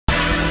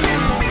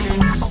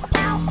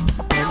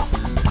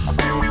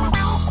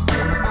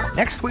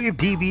NextWave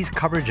DV's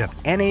coverage of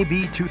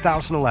NAB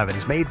 2011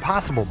 is made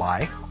possible by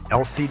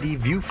LCD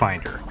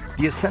Viewfinder,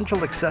 the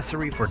essential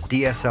accessory for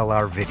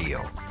DSLR video,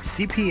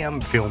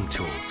 CPM Film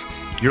Tools,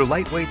 your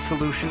lightweight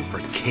solution for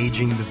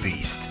caging the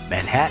beast,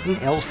 Manhattan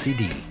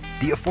LCD,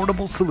 the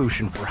affordable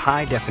solution for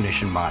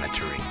high-definition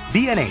monitoring,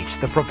 B&H,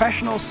 the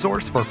professional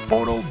source for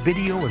photo,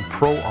 video, and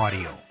pro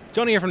audio.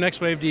 Tony here from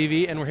NextWave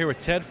DV, and we're here with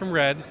Ted from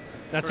RED.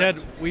 Now,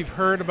 Ted, we've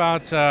heard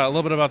about a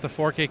little bit about the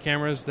 4K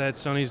cameras that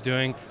Sony's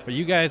doing, but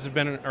you guys have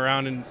been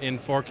around in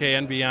 4K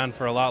and beyond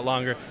for a lot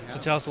longer. So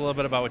tell us a little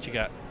bit about what you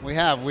got. We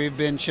have. We've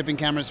been shipping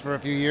cameras for a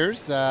few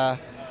years.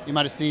 You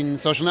might have seen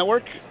Social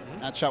Network.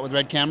 That's shot with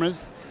RED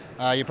cameras.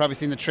 You've probably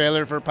seen the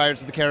trailer for Pirates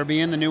of the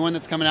Caribbean, the new one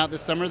that's coming out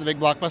this summer, the big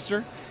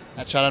blockbuster.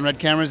 That's shot on RED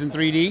cameras in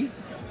 3D.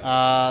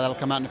 That'll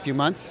come out in a few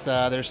months.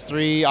 There's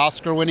 3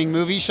 Oscar-winning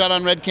movies shot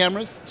on RED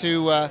cameras,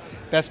 2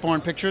 Best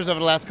Foreign Pictures over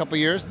the last couple of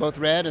years, both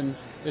RED, and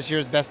this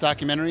year's Best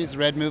Documentaries,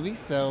 RED movies.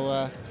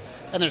 So,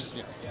 and there's,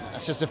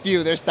 that's just a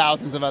few. There's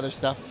thousands of other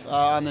stuff.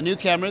 On the new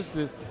cameras,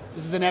 this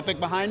is an Epic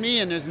behind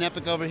me, and there's an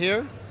Epic over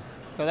here.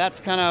 So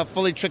that's kind of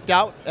fully tricked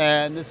out,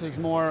 and this is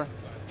more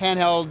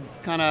handheld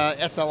kind of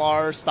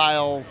SLR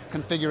style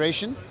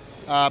configuration.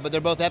 But they're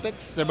both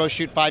Epics. They both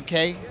shoot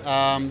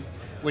 5K.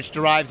 Which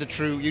derives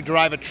you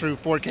derive a true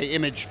 4K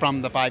image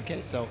from the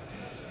 5K. So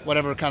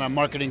whatever kind of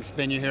marketing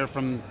spin you hear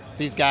from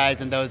these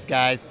guys and those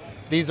guys,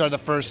 these are the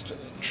first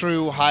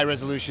true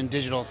high-resolution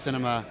digital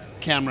cinema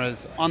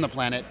cameras on the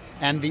planet,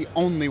 and the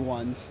only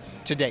ones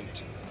to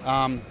date.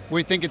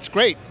 We think it's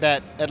great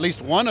that at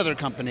least one other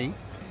company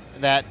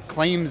that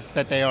claims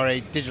that they are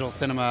a digital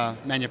cinema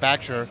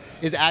manufacturer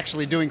is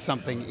actually doing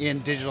something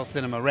in digital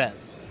cinema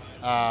res.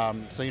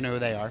 So you know who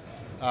they are.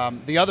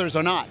 The others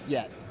are not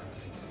yet.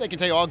 They can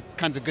tell you all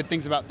kinds of good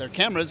things about their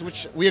cameras,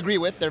 which we agree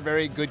with. They're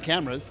very good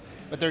cameras,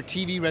 but they're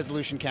TV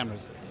resolution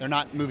cameras. They're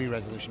not movie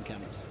resolution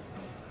cameras.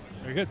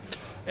 Very good.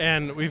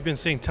 And we've been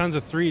seeing tons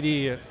of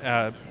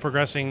 3D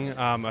progressing.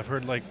 I've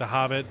heard like The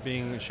Hobbit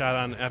being shot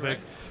on Epic. Right.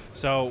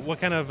 So what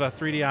kind of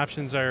 3D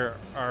options are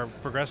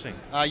progressing?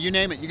 You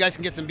name it. You guys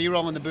can get some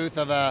B-roll in the booth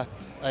of a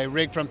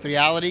rig from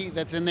Reality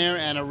that's in there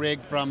and a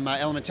rig from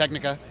Element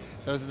Technica.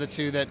 Those are the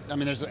 2 that, I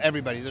mean, there's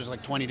everybody. There's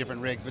like 20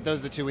 different rigs, but those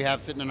are the 2 we have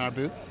sitting in our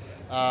booth.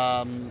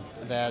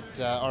 That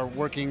are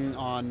working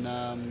on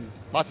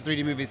lots of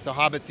 3D movies. So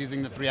Hobbit's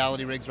using the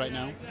Reality rigs right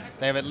now.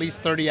 They have at least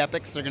 30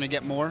 Epics. They're going to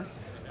get more,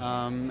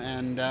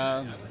 and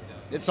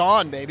it's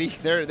on, baby.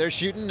 They're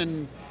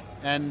shooting,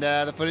 and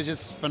the footage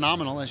is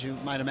phenomenal, as you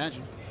might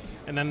imagine.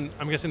 And then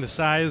I'm guessing the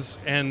size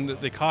and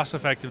the cost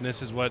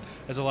effectiveness is what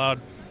has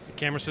allowed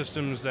camera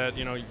systems that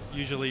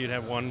usually you'd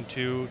have 1,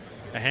 2,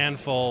 a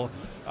handful.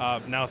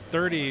 Now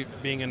 30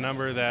 being a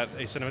number that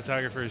a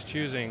cinematographer is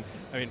choosing.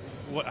 I mean,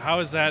 how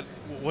is that?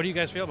 What do you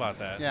guys feel about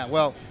that? Yeah,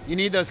 well, you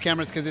need those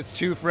cameras because it's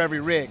 2 for every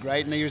rig,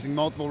 right? And they're using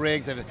multiple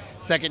rigs. They have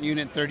a second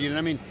unit, third unit.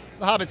 I mean,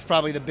 The Hobbit's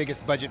probably the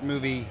biggest budget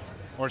movie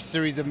or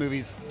series of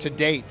movies to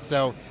date.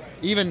 So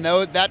even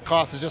though that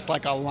cost is just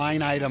like a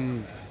line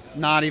item,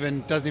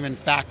 doesn't even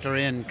factor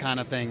in kind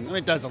of thing. I mean,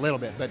 it does a little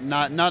bit, but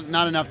not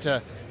enough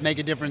to make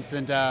a difference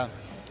in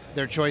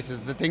their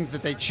choices. The things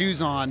that they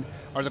choose on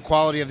are the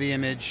quality of the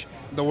image,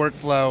 the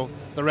workflow,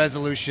 the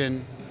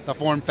resolution, the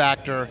form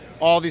factor.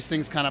 All these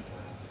things kind of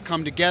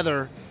come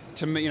together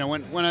to,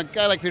 when a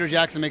guy like Peter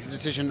Jackson makes a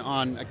decision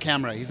on a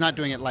camera, he's not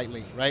doing it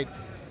lightly, right?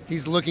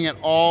 He's looking at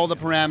all the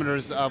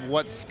parameters of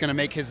what's going to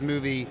make his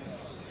movie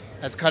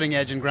as cutting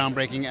edge and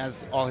groundbreaking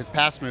as all his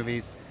past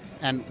movies,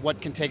 and what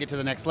can take it to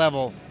the next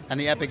level, and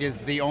the Epic is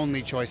the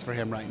only choice for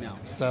him right now.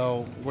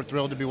 So we're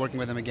thrilled to be working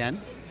with him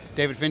again.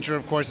 David Fincher,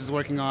 of course, is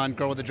working on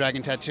Girl with the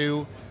Dragon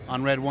Tattoo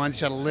on RED 1. He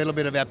shot a little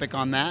bit of Epic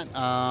on that.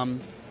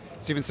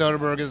 Steven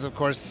Soderbergh is, of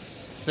course,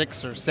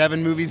 6 or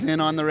 7 movies in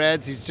on the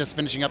Reds. He's just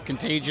finishing up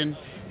Contagion,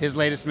 his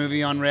latest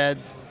movie on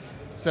Reds.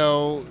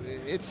 So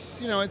it's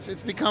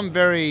become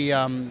very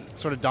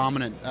sort of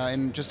dominant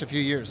in just a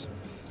few years.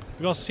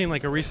 We've also seen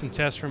like a recent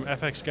test from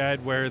FX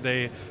Guide where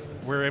they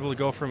were able to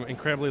go from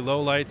incredibly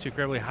low light to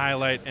incredibly high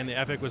light, and the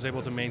Epic was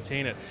able to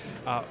maintain it.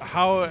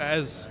 How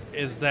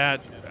is that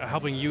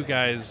helping you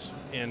guys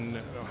in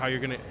how you're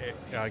going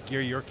to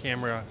gear your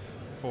camera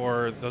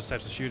for those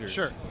types of shooters?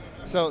 Sure.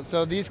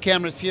 So these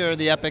cameras here,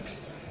 the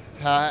Epics,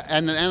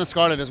 and the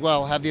Scarlet as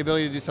well, have the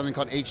ability to do something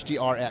called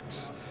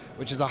HDRX,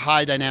 which is a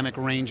high dynamic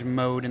range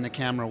mode in the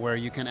camera where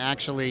you can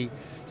actually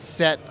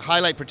set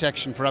highlight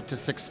protection for up to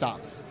 6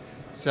 stops.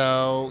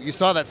 So you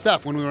saw that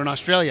stuff when we were in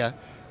Australia.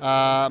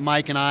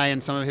 Mike and I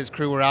and some of his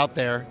crew were out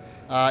there.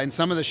 In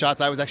some of the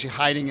shots, I was actually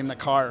hiding in the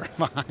car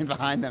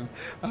behind them,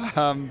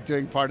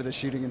 doing part of the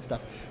shooting and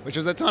stuff, which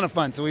was a ton of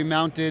fun. So we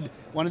mounted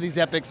one of these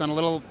Epics on a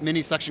little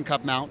mini suction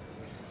cup mount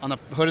on the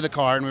hood of the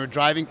car, and we were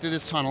driving through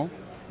this tunnel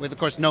with, of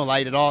course, no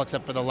light at all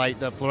except for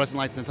the fluorescent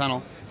lights in the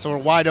tunnel. So we're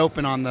wide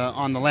open on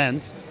the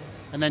lens,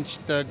 and then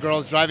the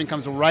girl driving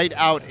comes right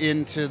out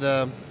into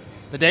the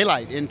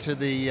daylight, into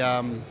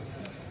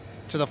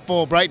to the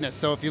full brightness.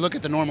 So if you look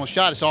at the normal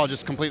shot, it's all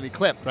just completely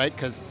clipped, right?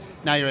 Because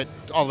now you're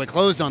all the way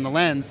closed on the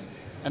lens,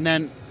 and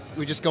then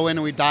we just go in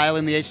and we dial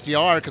in the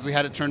HDR because we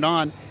had it turned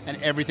on,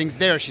 and everything's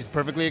there. She's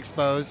perfectly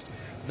exposed.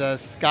 The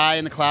sky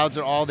and the clouds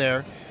are all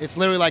there. It's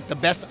literally like the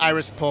best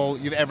iris pull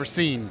you've ever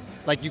seen.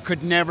 Like, you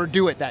could never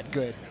do it that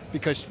good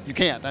because you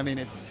can't. I mean,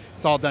 it's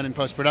all done in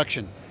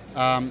post-production.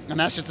 And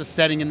that's just a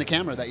setting in the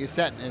camera that you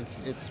set.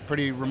 It's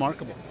pretty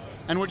remarkable.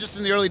 And we're just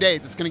in the early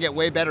days. It's going to get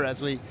way better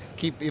as we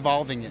keep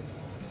evolving it.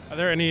 Are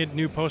there any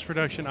new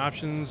post-production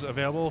options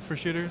available for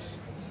shooters?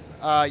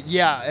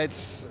 Yeah,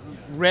 it's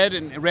RED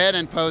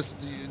and post.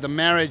 The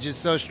marriage is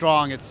so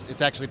strong.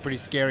 It's actually pretty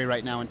scary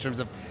right now in terms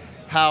of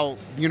how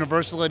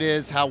universal it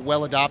is, how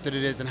well adopted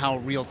it is, and how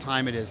real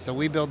time it is. So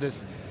we build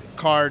this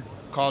card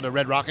called a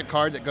RED Rocket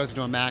card that goes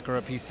into a Mac or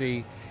a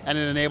PC, and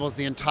it enables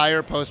the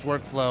entire post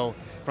workflow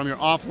from your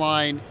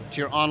offline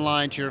to your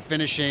online to your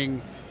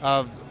finishing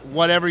of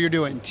whatever you're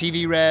doing,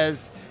 TV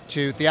res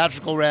to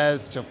theatrical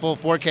res to full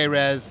 4K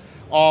res,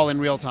 all in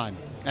real time.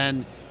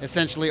 And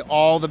essentially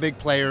all the big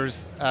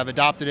players have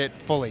adopted it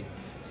fully.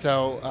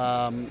 So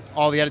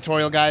all the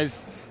editorial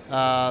guys,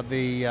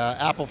 the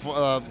Apple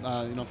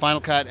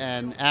Final Cut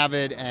and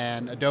Avid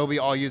and Adobe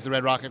all use the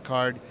RED Rocket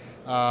card.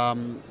 All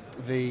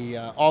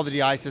the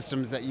DI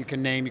systems that you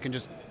can name, you can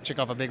just check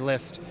off a big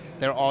list.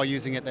 They're all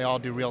using it. They all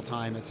do real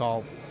time. It's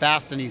all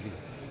fast and easy.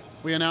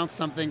 We announced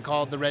something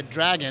called the Red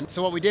Dragon.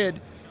 So what we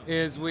did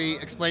is we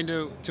explained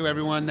to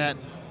everyone that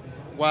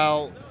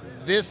while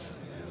this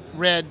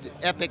RED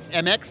Epic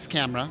MX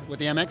camera with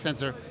the MX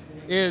sensor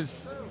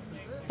is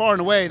far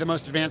and away the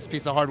most advanced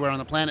piece of hardware on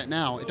the planet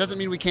now, it doesn't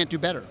mean we can't do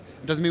better.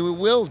 It doesn't mean we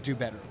will do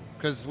better,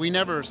 because we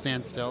never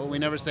stand still. We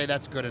never say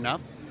that's good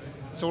enough.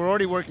 So we're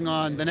already working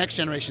on the next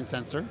generation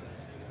sensor.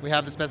 We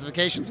have the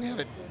specifications. We have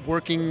it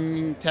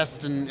working,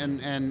 test, and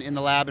in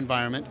the lab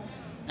environment.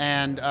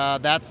 And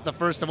that's the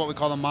first of what we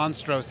call the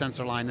Monstro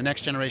sensor line, the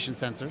next generation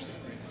sensors.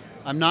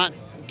 I'm not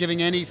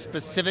giving any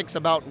specifics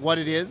about what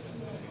it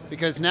is,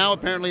 because now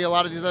apparently a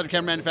lot of these other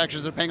camera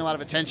manufacturers are paying a lot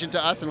of attention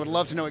to us and would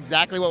love to know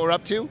exactly what we're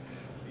up to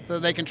so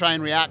they can try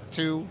and react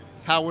to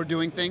how we're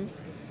doing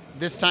things.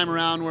 This time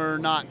around, we're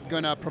not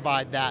going to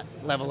provide that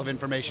level of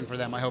information for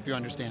them. I hope you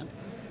understand.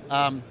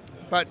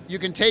 But you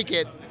can take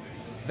it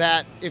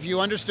that if you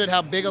understood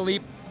how big a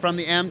leap from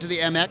the M to the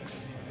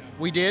MX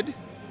we did,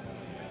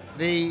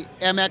 the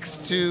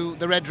MX to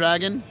the Red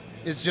Dragon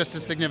is just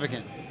as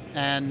significant.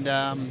 And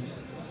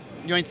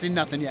you ain't seen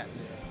nothing yet.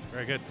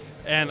 Very good.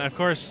 And of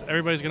course,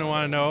 everybody's going to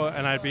want to know,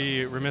 and I'd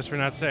be remiss for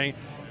not saying,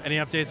 any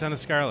updates on the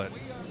Scarlet?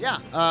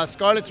 Yeah,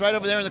 Scarlet's right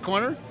over there in the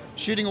corner,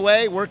 shooting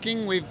away,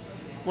 working.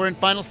 We're in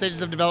final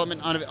stages of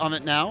development on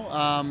it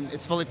now.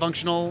 It's fully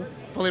functional,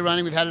 fully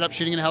running. We've had it up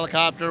shooting in a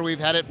helicopter. We've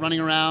had it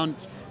running around,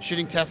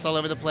 shooting tests all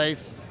over the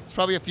place. It's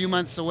probably a few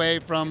months away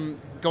from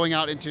going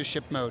out into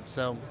ship mode,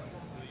 so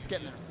it's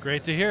getting there.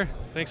 Great to hear.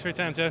 Thanks for your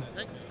time, Ted.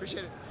 Thanks,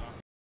 appreciate it.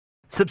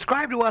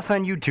 Subscribe to us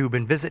on YouTube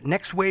and visit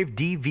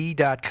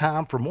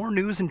nextwavedv.com for more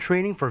news and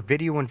training for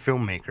video and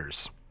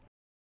filmmakers.